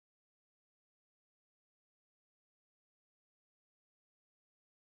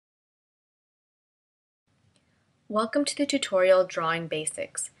Welcome to the tutorial Drawing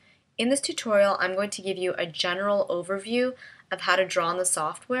Basics. In this tutorial, I'm going to give you a general overview of how to draw in the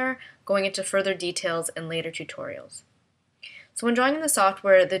software, going into further details in later tutorials. So when drawing in the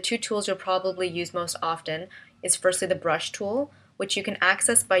software, the two tools you'll probably use most often is firstly the brush tool, which you can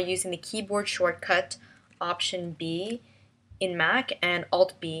access by using the keyboard shortcut Option B in Mac and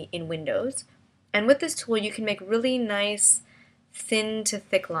Alt B in Windows. And with this tool, you can make really nice thin to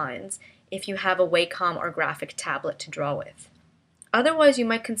thick lines if you have a Wacom or graphic tablet to draw with. Otherwise, you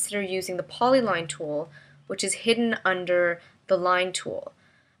might consider using the polyline tool, which is hidden under the line tool.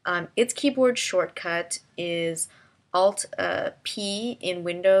 Its keyboard shortcut is Alt P in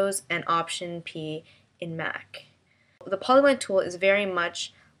Windows and Option P in Mac. The polyline tool is very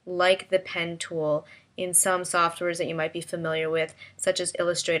much like the pen tool in some softwares that you might be familiar with, such as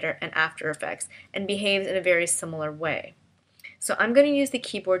Illustrator and After Effects, and behaves in a very similar way. So I'm going to use the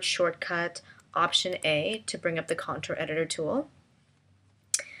keyboard shortcut Option A to bring up the contour editor tool.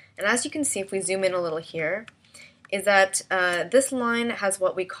 And as you can see, if we zoom in a little here, is that this line has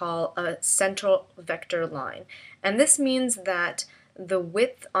what we call a central vector line. And this means that the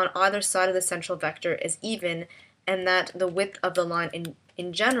width on either side of the central vector is even, and that the width of the line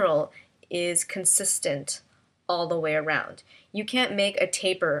in general is consistent all the way around. You can't make a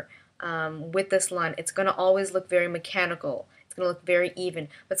taper with this line. It's going to always look very mechanical. It's going to look very even.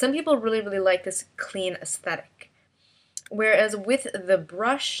 But some people really like this clean aesthetic. Whereas with the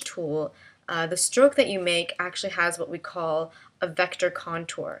brush tool, the stroke that you make actually has what we call a vector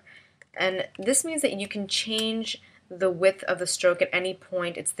contour. And this means that you can change the width of the stroke at any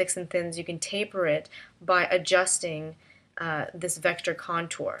point, its thicks and thins. You can taper it by adjusting this vector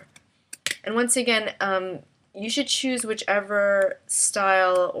contour. And once again, you should choose whichever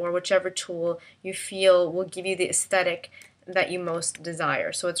style or whichever tool you feel will give you the aesthetic that you most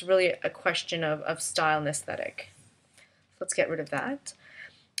desire. So it's really a question of style and aesthetic. Let's get rid of that.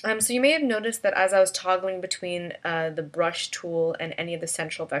 So you may have noticed that as I was toggling between the brush tool and any of the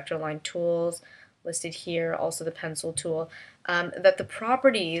central vector line tools listed here, also the pencil tool, that the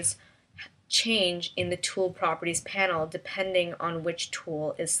properties change in the tool properties panel depending on which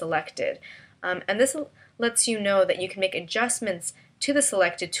tool is selected. And this lets you know that you can make adjustments to the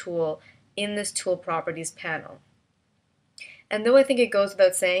selected tool in this tool properties panel. And though I think it goes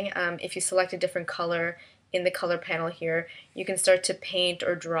without saying, if you select a different color in the color panel here, you can start to paint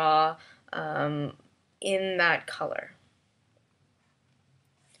or draw in that color.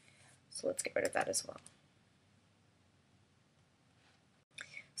 So let's get rid of that as well.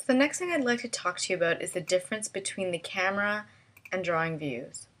 So the next thing I'd like to talk to you about is the difference between the camera and drawing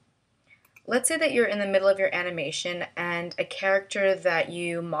views. Let's say that you're in the middle of your animation and a character that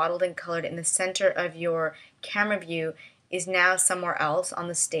you modeled and colored in the center of your camera view is now somewhere else on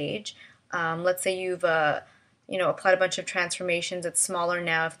the stage. Let's say you've applied a bunch of transformations. It's smaller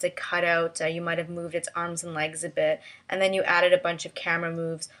now. If it's a cutout, you might have moved its arms and legs a bit, and then you added a bunch of camera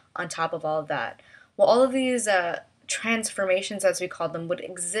moves on top of all of that. Well, all of these transformations, as we call them, would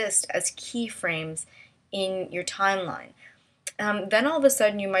exist as keyframes in your timeline. Then all of a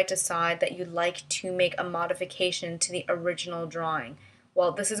sudden you might decide that you'd like to make a modification to the original drawing.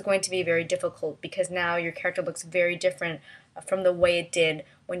 Well, this is going to be very difficult because now your character looks very different from the way it did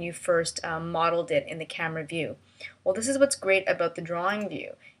when you first modeled it in the camera view. Well, this is what's great about the drawing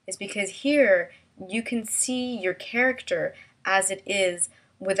view, is because here you can see your character as it is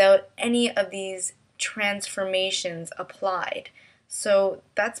without any of these transformations applied. So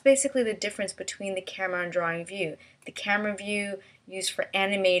that's basically the difference between the camera and drawing view. The camera view used for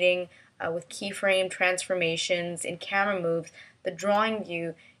animating with keyframe transformations in camera moves. The drawing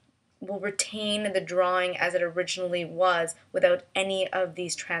view will retain the drawing as it originally was without any of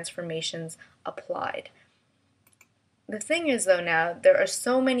these transformations applied. The thing is though now, there are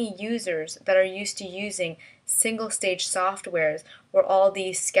so many users that are used to using single stage softwares where all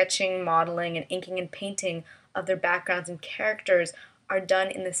the sketching, modeling, and inking and painting of their backgrounds and characters are done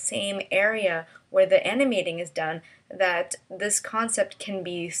in the same area where the animating is done, that this concept can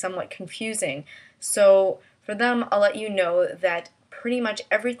be somewhat confusing. So for them, I'll let you know that pretty much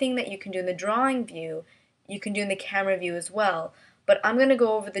everything that you can do in the drawing view, you can do in the camera view as well. But I'm going to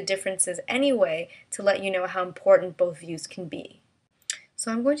go over the differences anyway to let you know how important both views can be.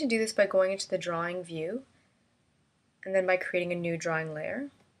 So I'm going to do this by going into the drawing view and then by creating a new drawing layer,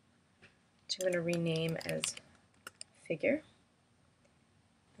 which I'm going to rename as figure.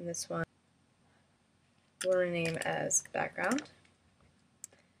 And this one we'll rename as background.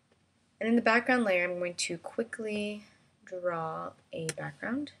 And in the background layer, I'm going to quickly draw a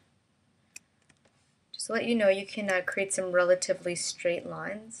background. Just to let you know, you can create some relatively straight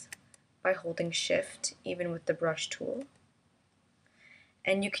lines by holding Shift, even with the brush tool.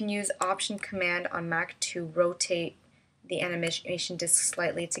 And you can use Option Command on Mac to rotate the animation disk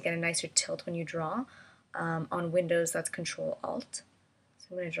slightly to get a nicer tilt when you draw. On Windows, that's Control Alt. So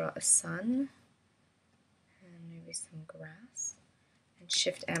I'm going to draw a sun and maybe some grass, and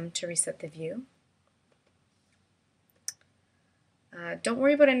Shift M to reset the view. Don't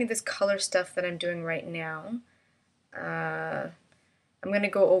worry about any of this color stuff that I'm doing right now. I'm going to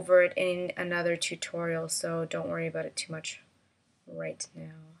go over it in another tutorial, so don't worry about it too much right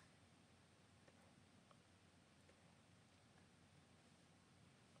now.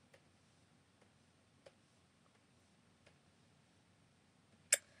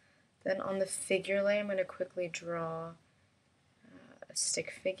 Then on the figure layer, I'm going to quickly draw a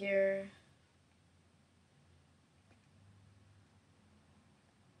stick figure.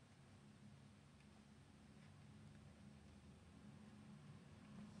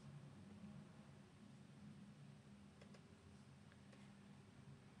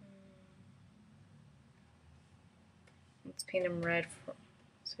 Let's paint him red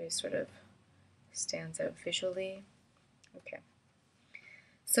so he sort of stands out visually. Okay.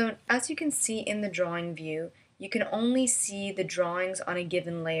 So as you can see in the drawing view, you can only see the drawings on a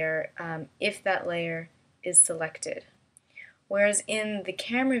given layer if that layer is selected. Whereas in the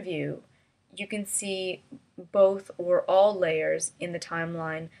camera view, you can see both or all layers in the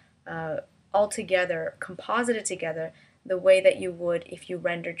timeline all together, composited together, the way that you would if you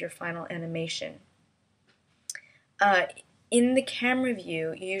rendered your final animation. In the camera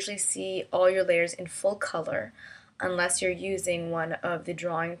view, you usually see all your layers in full color, unless you're using one of the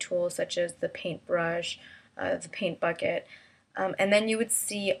drawing tools such as the paintbrush, the paint bucket, and then you would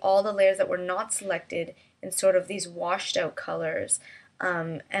see all the layers that were not selected in sort of these washed out colors,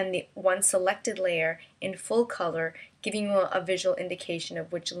 and the one selected layer in full color, giving you a visual indication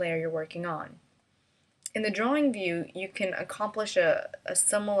of which layer you're working on. In the drawing view, you can accomplish a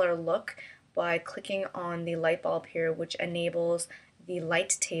similar look by clicking on the light bulb here, which enables the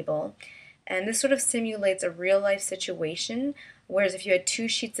light table. And this sort of simulates a real-life situation, whereas if you had two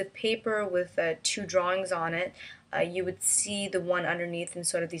sheets of paper with two drawings on it, you would see the one underneath in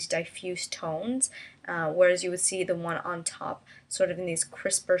sort of these diffuse tones, whereas you would see the one on top sort of in these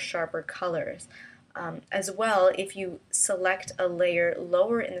crisper, sharper colors. As well, if you select a layer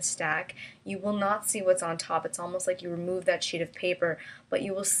lower in the stack, you will not see what's on top. It's almost like you remove that sheet of paper, but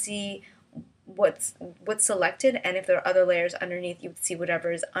you will see what's selected, and if there are other layers underneath, you would see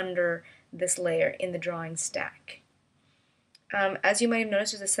whatever is under this layer in the drawing stack. As you might have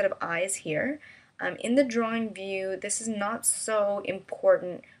noticed, there's a set of eyes here. In the drawing view, this is not so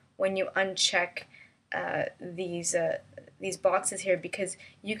important when you uncheck these boxes here, because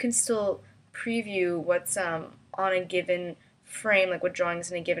you can still preview what's on a given frame, like what drawing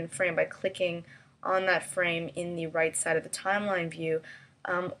is in a given frame, by clicking on that frame in the right side of the timeline view.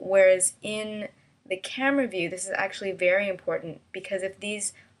 Whereas in the camera view, this is actually very important, because if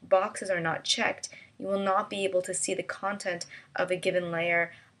these boxes are not checked, you will not be able to see the content of a given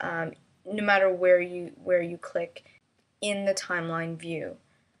layer, no matter where you click in the timeline view.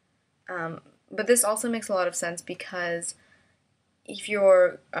 But this also makes a lot of sense, because if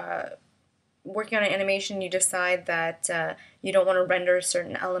you're working on an animation, you decide that you don't want to render a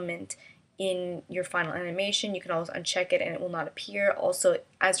certain element in your final animation, you can always uncheck it and it will not appear. Also,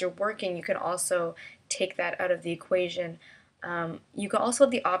 as you're working, you can also take that out of the equation. You can also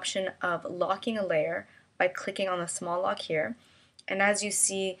have the option of locking a layer by clicking on the small lock here. And as you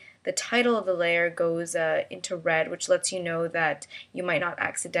see, the title of the layer goes into red, which lets you know that you might not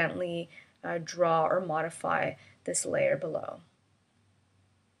accidentally draw or modify this layer below.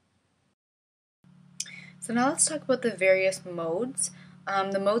 So now let's talk about the various modes.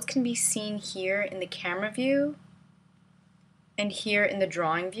 The modes can be seen here in the camera view and here in the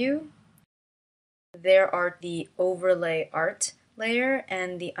drawing view. There are the overlay art layer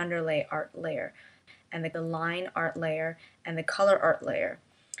and the underlay art layer, and the line art layer and the color art layer.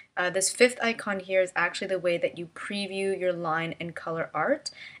 This fifth icon here is actually the way that you preview your line and color art,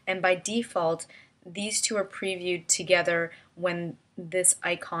 and by default these two are previewed together when this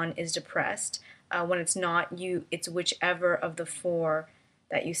icon is depressed. When it's not, it's whichever of the four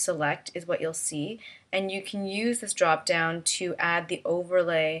that you select is what you'll see, and you can use this drop down to add the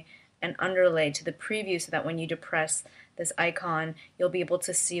overlay and underlay to the preview, so that when you depress this icon, you'll be able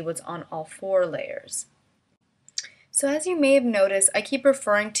to see what's on all four layers. So as you may have noticed, I keep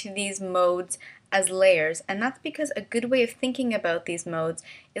referring to these modes as layers, and that's because a good way of thinking about these modes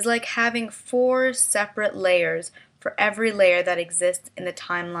is like having 4 separate layers for every layer that exists in the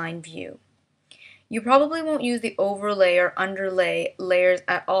timeline view. You probably won't use the overlay or underlay layers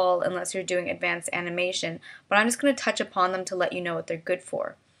at all unless you're doing advanced animation, but I'm just going to touch upon them to let you know what they're good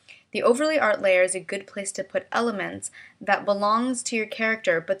for. The overlay art layer is a good place to put elements that belongs to your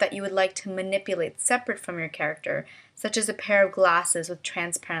character but that you would like to manipulate separate from your character, such as a pair of glasses with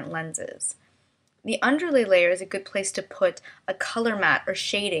transparent lenses. The underlay layer is a good place to put a color matte or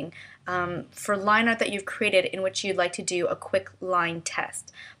shading for line art that you've created in which you'd like to do a quick line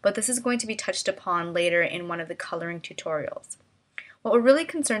test, but this is going to be touched upon later in one of the coloring tutorials. What we're really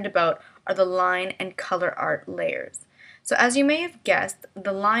concerned about are the line and color art layers. So as you may have guessed,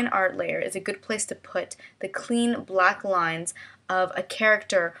 the line art layer is a good place to put the clean black lines of a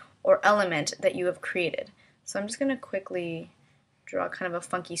character or element that you have created. So I'm just going to quickly draw kind of a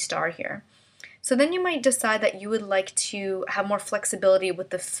funky star here. So then you might decide that you would like to have more flexibility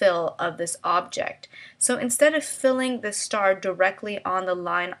with the fill of this object. So instead of filling the star directly on the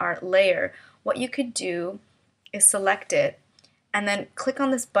line art layer, what you could do is select it and then click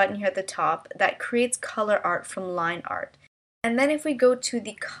on this button here at the top that creates color art from line art. And then if we go to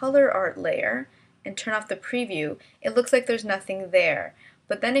the color art layer and turn off the preview, it looks like there's nothing there.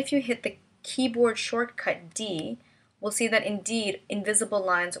 But then if you hit the keyboard shortcut D, we'll see that indeed invisible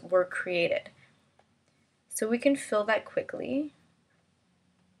lines were created. So we can fill that quickly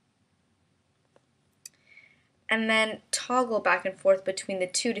and then toggle back and forth between the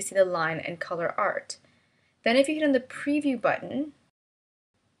two to see the line and color art. Then if you hit on the preview button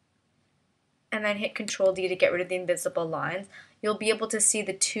and then hit Control D to get rid of the invisible lines, you'll be able to see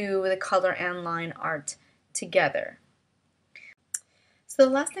the two, the color and line art together. So the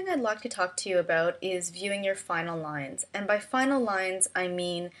last thing I'd like to talk to you about is viewing your final lines. And by final lines, I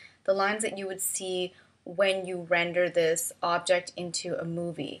mean the lines that you would see when you render this object into a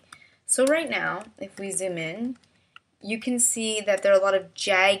movie. So right now, if we zoom in, you can see that there are a lot of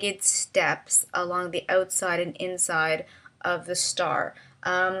jagged steps along the outside and inside of the star.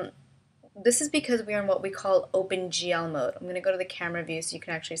 This is because we are in what we call OpenGL mode. I'm going to go to the camera view so you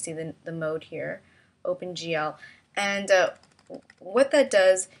can actually see the mode here, OpenGL. And what that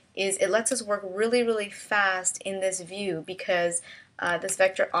does is it lets us work really, really fast in this view because this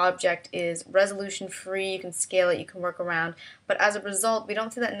vector object is resolution free, you can scale it, you can work around, but as a result we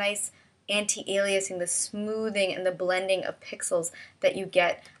don't see that nice anti-aliasing, the smoothing and the blending of pixels that you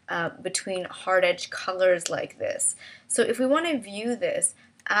get between hard edge colors like this. So if we want to view this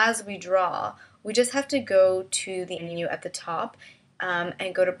as we draw, we just have to go to the menu at the top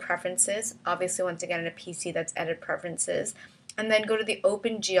and go to Preferences. Obviously, once again, in a PC, that's Edit Preferences, and then go to the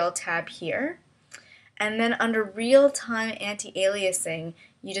OpenGL tab here. And then under real-time anti-aliasing,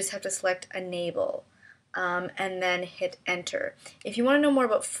 you just have to select Enable and then hit Enter. If you want to know more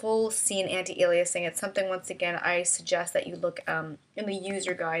about full scene anti-aliasing, it's something, once again, I suggest that you look in the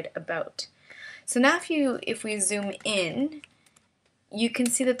user guide about. So now if we zoom in, you can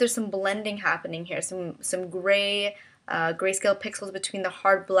see that there's some blending happening here, some gray, grayscale pixels between the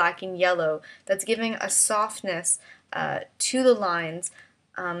hard black and yellow that's giving a softness to the lines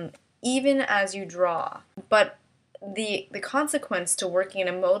even as you draw. But the consequence to working in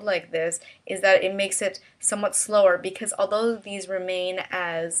a mode like this is that it makes it somewhat slower because although these remain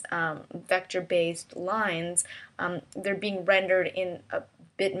as vector-based lines, they're being rendered in a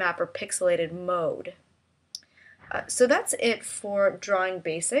bitmap or pixelated mode. So that's it for drawing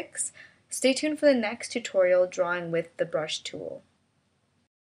basics. Stay tuned for the next tutorial, drawing with the brush tool.